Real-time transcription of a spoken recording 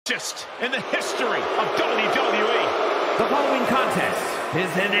Just in the history of WWE. The following contest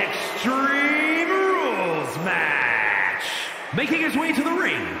is an Extreme Rules match. Making his way to the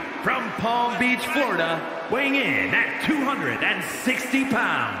ring from Palm Beach, Florida, weighing in at 260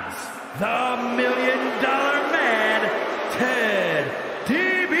 pounds, the $1 Million Man, Ted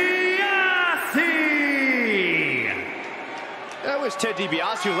DiBiase. That was Ted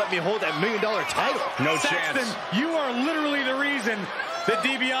DiBiase who let me hold that $1 Million title. No Saxton, chance. You are literally the reason that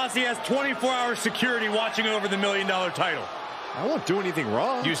DiBiase has 24-hour security watching over the $1 Million title. I won't do anything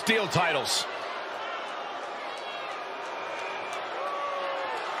wrong. You steal titles.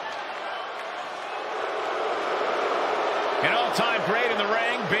 An all-time great in the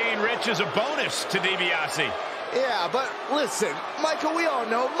ring. Being rich is a bonus to DiBiase. Yeah, but listen, Michael, we all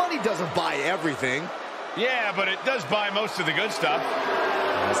know money doesn't buy everything. Yeah, but it does buy most of the good stuff.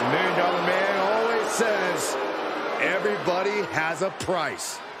 As the $1 Million Man always says, everybody has a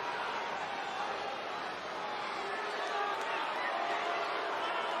price.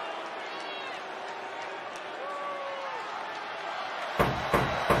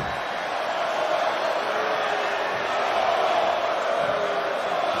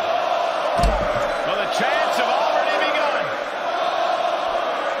 Well, the chants have already begun.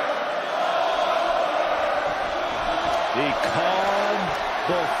 The calm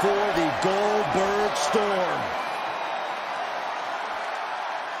before the Goldberg storm.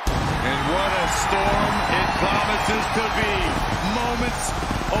 And what a storm it promises to be. Moments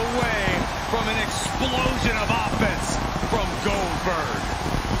away from an explosion of offense from Goldberg.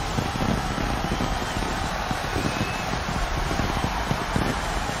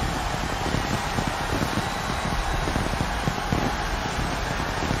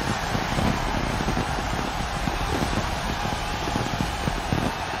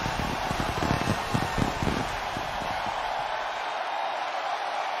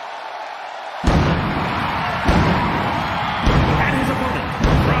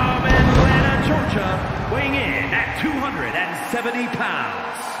 Weighing in at 270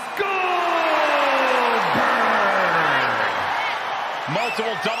 pounds, Goldberg!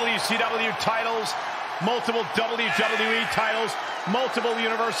 Multiple WCW titles, multiple WWE titles, multiple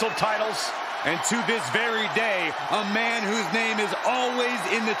Universal titles. And to this very day, a man whose name is always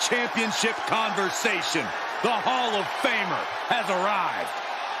in the championship conversation. The Hall of Famer has arrived.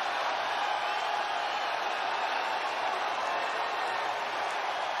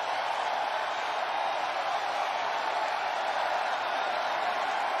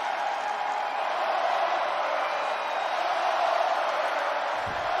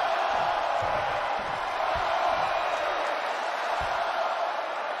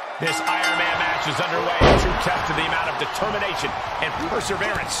 This Iron Man match is underway, a true test of the amount of determination and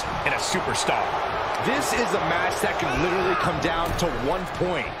perseverance in a superstar. This is a match that can literally come down to one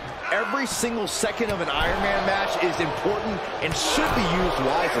point. Every single second of an Iron Man match is important and should be used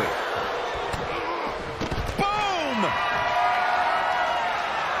wisely. Boom!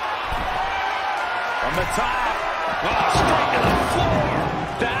 From the top. Straight to the floor.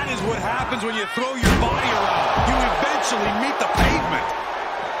 That is what happens when you throw your body around. You eventually meet the pavement.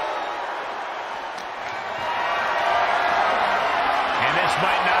 And this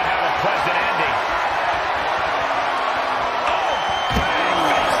might not have a pleasant ending. Oh! Bang!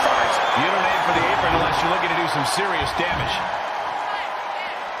 Face first. You don't aim for the apron unless you're looking to do some serious damage.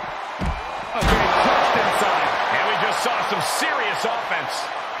 Okay, crushed inside. And we just saw some serious offense.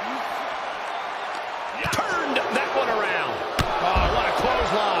 Turned that one around. Oh, what a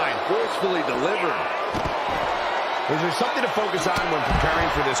clothesline. Forcefully delivered. Is there something to focus on when preparing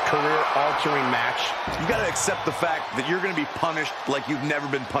for this career-altering match? You got to accept the fact that you're going to be punished like you've never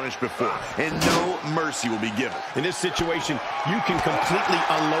been punished before, and no mercy will be given. In this situation, you can completely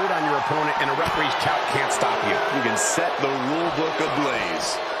unload on your opponent, and a referee's count can't stop you. You can set the rule book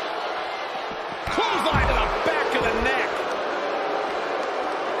ablaze. Clothesline to the back of the neck.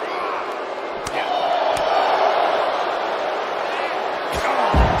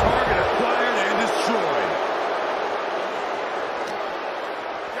 Target acquired and destroyed.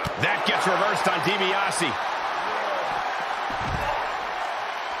 That gets reversed on DiBiase.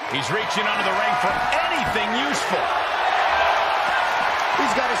 He's reaching under the ring for anything useful.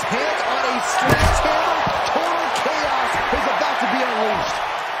 He's got his hands on a sledgehammer. Total chaos is about to be unleashed.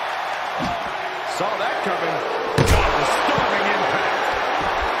 Saw that coming. A storming impact.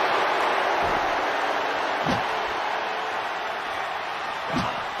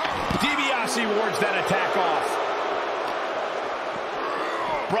 DiBiase wards that attack off.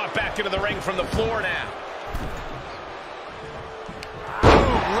 Brought back into the ring from the floor now.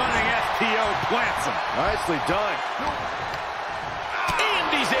 Boom, running FTO plants him. Nicely done. And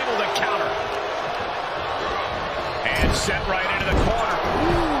he's counter. And set right into the corner.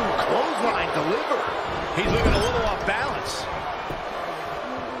 Ooh, clothesline delivered. He's looking a little off balance.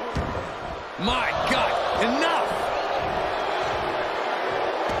 My God, enough!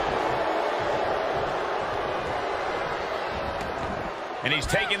 And he's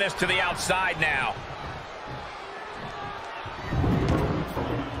taking this to the outside now.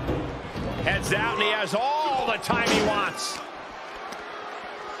 Heads out, and he has all the time he wants.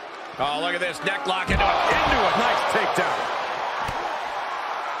 Oh, look at this. Neck lock into it. Nice takedown.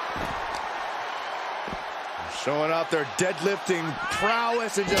 Showing off their deadlifting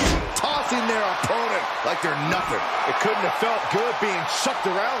prowess and just tossing their opponent like they're nothing. It couldn't have felt good being chucked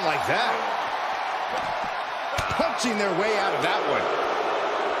around like that. Punching their way out of that one.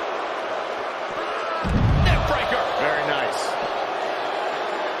 Neck breaker. Very nice.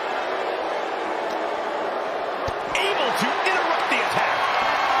 Able to interrupt the attack.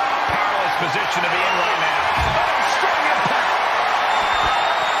 Powerless position to be in right now. Oh, strong impact.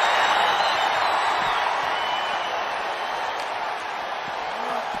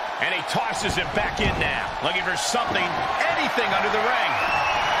 And he tosses it back in now. Looking for something, anything under the ring.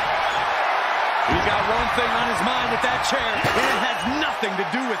 He's got one thing on his mind with that chair, and it has nothing to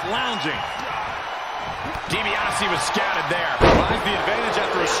do with lounging. DiBiase was scouted there. Finds the advantage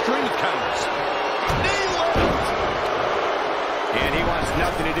after a string of counters. Knee lift. And he wants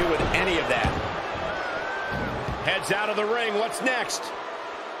nothing to do with any of that. Heads out of the ring. What's next?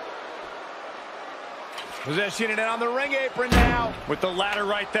 Positioning it on the ring apron now. With the ladder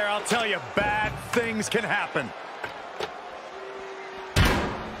right there, I'll tell you, bad things can happen.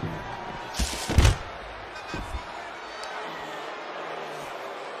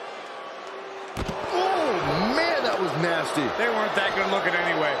 Oh, man, that was nasty. They weren't that good looking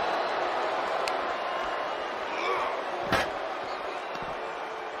anyway.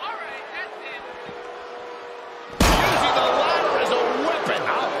 Using the ladder as a weapon.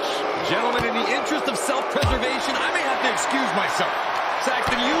 Ouch. Gentlemen, in the interest of self-preservation, I may have to excuse myself.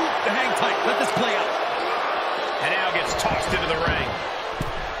 Saxton, you hang tight. Let this play out. And now gets tossed into the ring.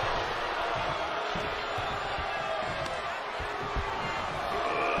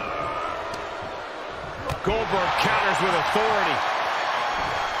 Goldberg counters with authority.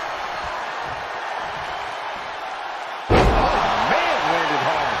 Oh, man, landed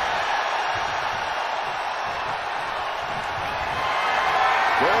hard.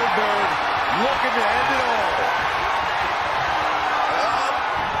 Goldberg looking to end it all.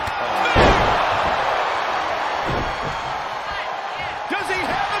 Does he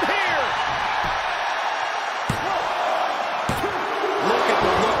have it here? Look at the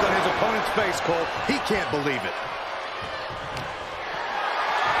look on his opponent's face, Cole. He can't believe it.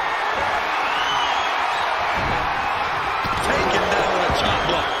 Taken down with a chop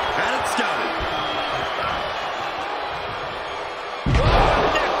block. Had it scouted.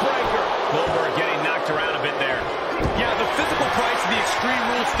 Neck breaker. Goldberg getting knocked around a bit there. Yeah, the physical price of the Extreme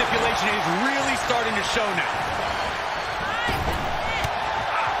Rules stipulation is really starting to show now.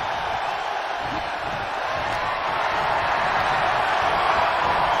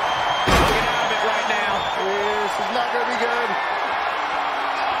 Looking out of it right now. This is not going to be good.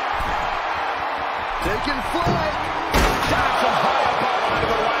 Taking flight. Shots him high up onto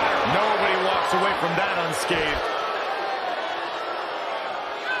the ladder. Nobody walks away from that unscathed.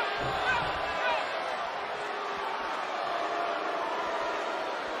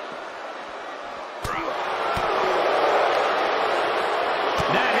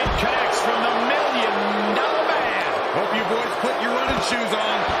 That hit connects from the $1 Million Man. Hope you boys put your running shoes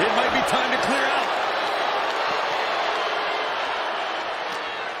on. It might be time to clear out.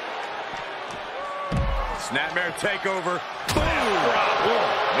 Snapmare takeover. Boom!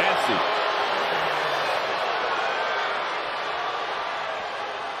 Nasty.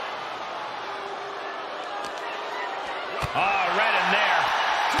 Oh, right in there.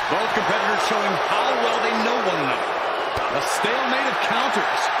 Both competitors showing how well they know one another. A stalemate of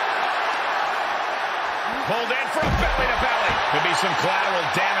counters. Pulled in for a belly-to-belly. Could be some collateral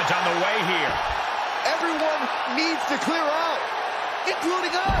damage on the way here. Everyone needs to clear out,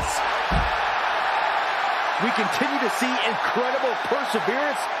 including us. We continue to see incredible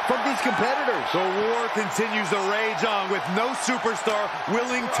perseverance from these competitors. The war continues to rage on with no superstar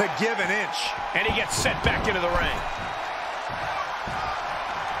willing to give an inch. And he gets sent back into the ring.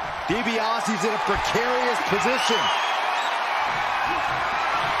 DiBiase's in a precarious position.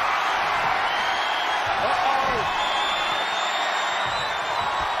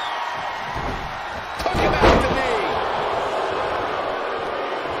 Took him out the knee.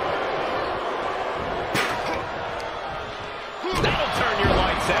 That'll turn your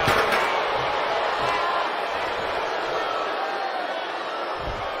lights out.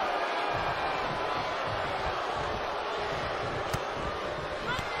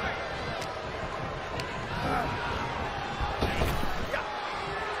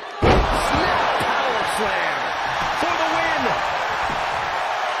 slam for the win.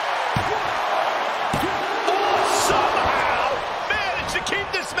 Oh, somehow managed to keep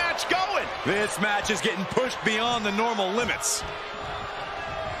this match going. This match is getting pushed beyond the normal limits.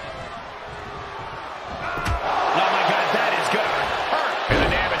 Oh, my God, that is going to hurt.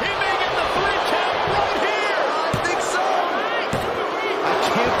 And damn it, he may get the 3 count right here. I think so. I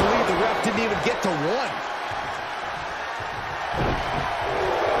can't believe the ref didn't even get to 1.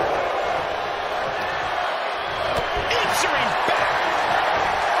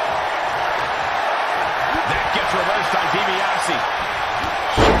 Reversed on DiBiase.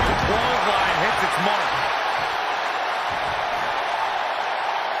 Clothesline hits its mark.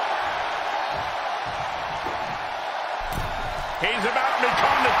 He's about to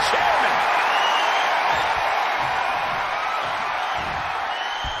become the chairman.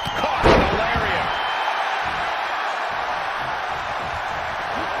 Caught in the lariat.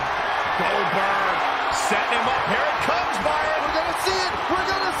 Goldberg setting him up. Here it comes, Byron. We're going to see it. We're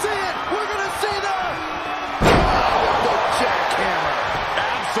going to see it. We're going to see that. Jackhammer.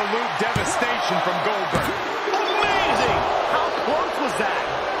 Absolute devastation from Goldberg. Amazing! How close was that?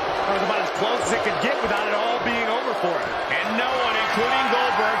 That was about as close as it could get without it all being over for him. And no one, including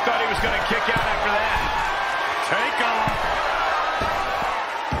Goldberg, thought he was going to kick out after that. Take off.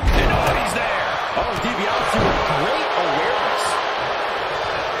 And nobody's there. Oh, DiBiase with great awareness.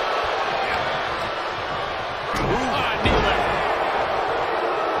 Knee lift.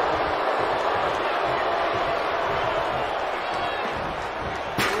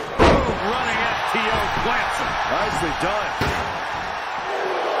 Nicely done.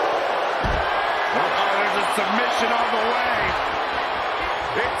 Oh, there's a submission on the way.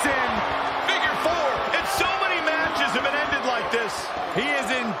 It's in. Figure 4. And so many matches have been ended like this. He is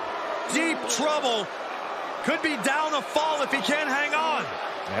in deep trouble. Could be down a fall if he can't hang on.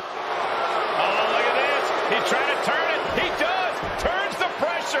 Yep. Oh, look at this. He's trying to turn it. He does. Turns the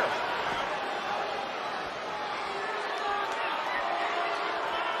pressure.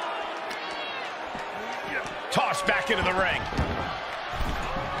 Tossed back into the ring.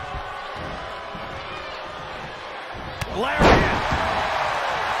 Lariat.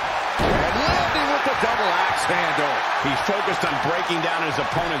 And landing with the double axe handle. He's focused on breaking down his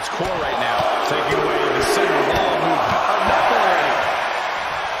opponent's core right now. Taking away the center of all movement. Enough already.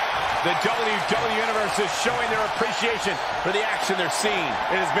 The WWE Universe is showing their appreciation for the action they're seeing.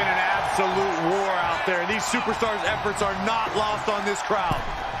 It has been an absolute war out there. These superstars' efforts are not lost on this crowd.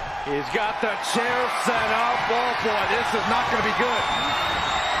 He's got the chair set up. Oh, boy, this is not going to be good.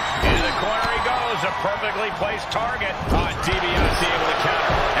 Into the corner he goes. A perfectly placed target. DiBiase able to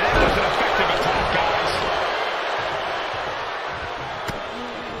counter. And it was an effective attack, guys.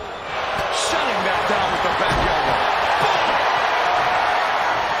 Shutting that down with the back elbow.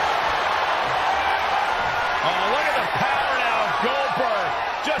 Oh, look at the power now of Goldberg.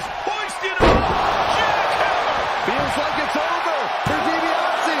 Just hoisting him up. Jackhammer. Feels like it's over for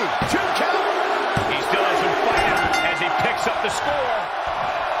DiBiase. 2 count. He still has some fight in him as he picks up the score.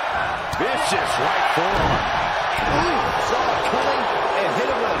 Vicious right forearm. Ooh, saw it coming and hit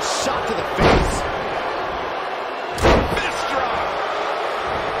him with a shot to the face. Fist drop.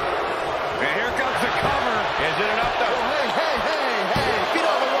 And here comes the cover. Is it enough to... Oh, hey, feet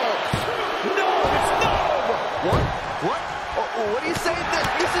on the rope. No, it's not over. What? What are you saying?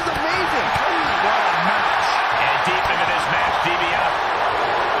 This is amazing. What a match. And deep into this match, DiBiase.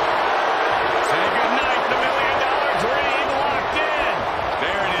 Say goodnight, the $1 million dream locked in.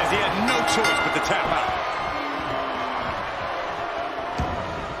 There it is. He had no choice but to tap out.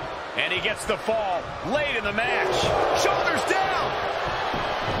 And he gets the fall late in the match. Shoulders down.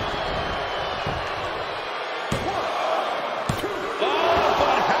 Oh,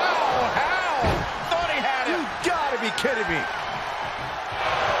 but how? Thought he had him. You gotta be kidding me.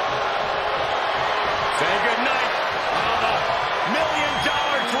 Say goodnight on the $1 million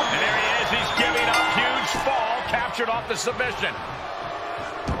dream. And there he is. He's giving up. Huge fall. Captured off the submission.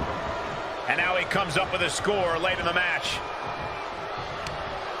 And now he comes up with a score late in the match.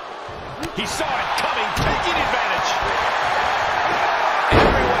 He saw it coming, taking advantage.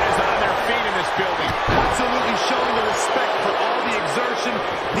 Everyone is on their feet in this building. Absolutely showing the respect for all the exertion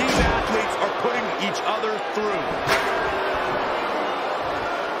these athletes are putting each other through.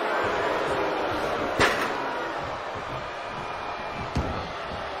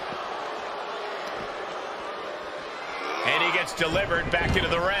 And he gets delivered back into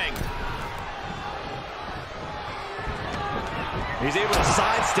the ring. He's able to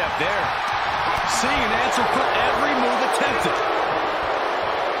sidestep there. Seeing an answer for every move attempted.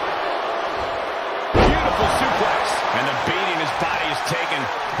 Beautiful suplex. And the beating his body has taken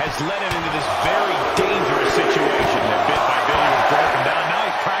has led him into this very dangerous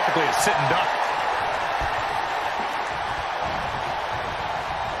sitting duck.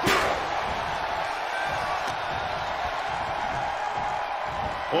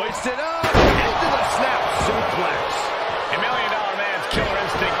 Hoisted up into the snap suplex. $1 Million Man's killer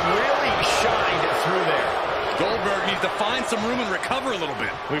instinct really shined through there. Goldberg needs to find some room and recover a little bit.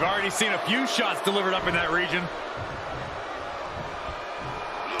 We've already seen a few shots delivered up in that region.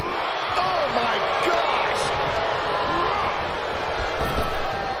 Oh my gosh!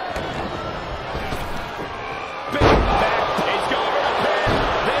 Big back. He's going for the pin.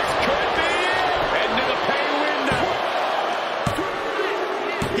 This could be it. Into the pay window.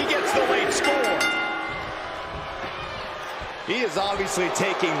 He gets the late score. He is obviously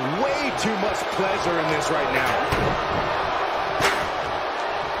taking way too much pleasure in this right now.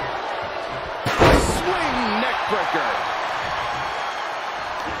 Swing neckbreaker.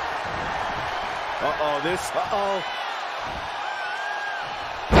 Uh-oh, uh-oh.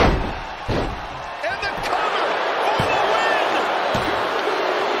 And the cover for the win.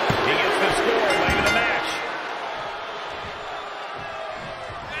 He gets the score late in the match.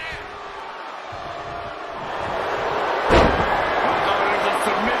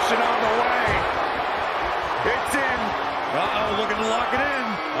 Submission on the way. It's in. Uh-oh, looking to lock it in.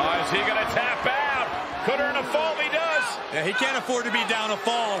 Oh, is he going to tap out? Could earn a fall if he does. Yeah, he can't afford to be down a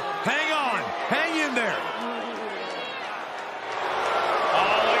fall. Hang on. Hang in there.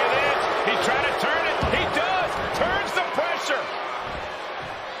 Oh, look at this. He's trying to turn it. He does. Turns the pressure.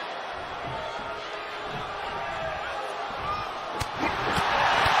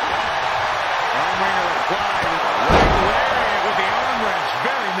 Armringer applied. Right lariat with the arm wrench.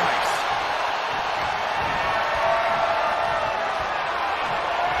 Very nice.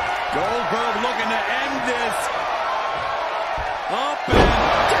 Goldberg looking to end this. Up and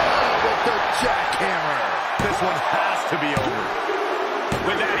Down with the jackhammer. This one has to be over.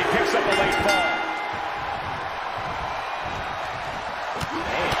 With that, he picks up a late fall.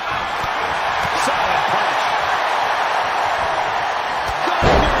 Solid punch.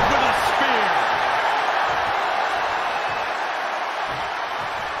 Goldberg with a spear.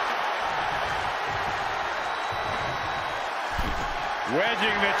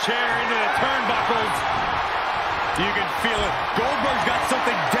 Wedging the chair into the turnbuckles. You can feel it. Goldberg's got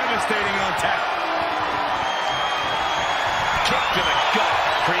something devastating on tap. Kick to the gut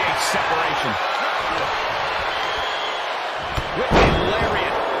creates separation. Whipping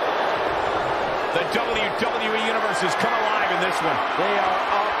lariat. The WWE Universe has come alive in this one. They are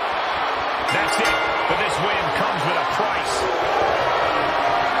up. That's it. But this win comes with a price.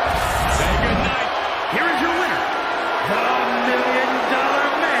 Say goodnight. Here is your winner, the $1 Million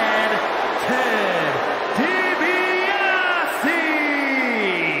Man, Ted DiBiase.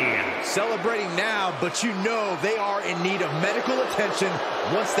 Celebrating now, but you know they are in need of medical attention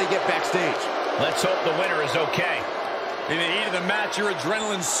once they get backstage. Let's hope the winner is okay. In the heat of the match, your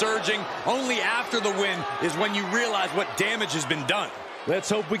adrenaline's surging. Only after the win is when you realize what damage has been done. Let's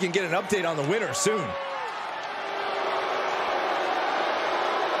hope we can get an update on the winner soon.